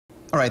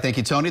All right, thank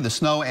you, Tony. The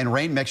snow and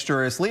rain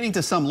mixture is leading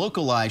to some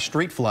localized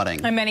street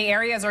flooding. And many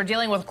areas are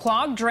dealing with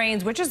clogged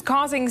drains, which is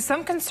causing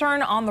some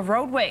concern on the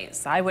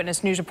roadways.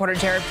 Eyewitness News reporter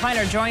Jared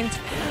Pliner joins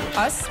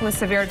us with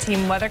severe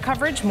team weather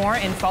coverage. More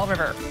in Fall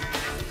River.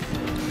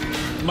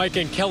 Mike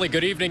and Kelly,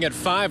 good evening. At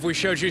 5, we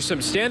showed you some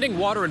standing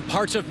water in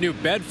parts of New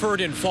Bedford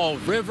and Fall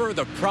River.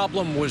 The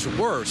problem was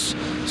worse,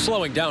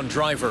 slowing down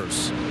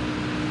drivers.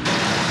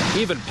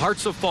 Even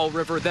parts of Fall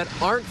River that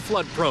aren't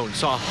flood prone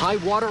saw high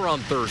water on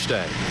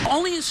Thursday.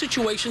 Only in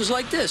situations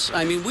like this.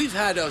 I mean, we've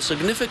had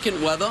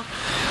significant weather,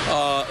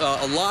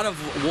 a lot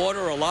of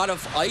water, a lot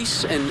of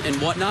ice and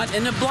whatnot,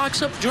 and it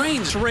blocks up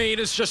drains. Rain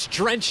is just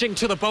drenching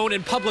to the bone,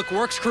 and public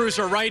works crews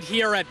are right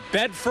here at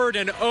Bedford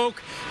and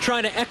Oak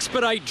trying to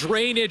expedite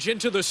drainage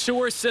into the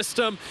sewer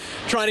system,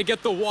 trying to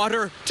get the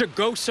water to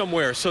go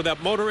somewhere so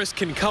that motorists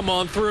can come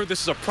on through.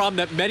 This is a problem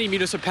that many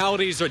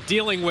municipalities are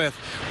dealing with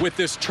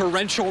this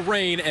torrential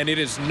rain, and it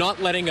is not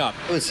letting up.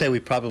 I would say we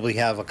probably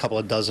have a couple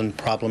of dozen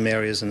problem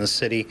areas in the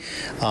city.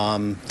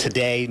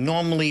 Today,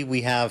 normally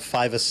we have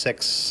 5 or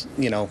 6,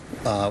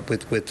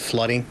 with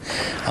flooding.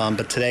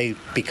 But today,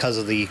 because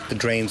of the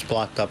drains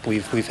blocked up,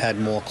 we've had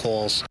more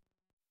calls.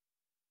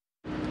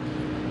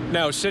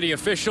 Now, city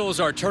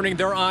officials are turning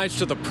their eyes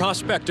to the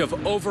prospect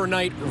of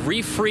overnight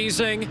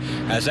refreezing,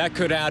 as that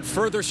could add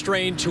further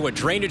strain to a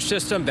drainage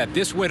system that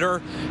this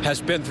winter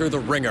has been through the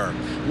ringer.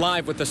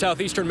 Live with the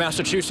Southeastern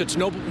Massachusetts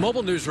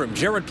Mobile Newsroom,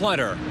 Jared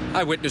Pliner,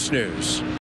 Eyewitness News.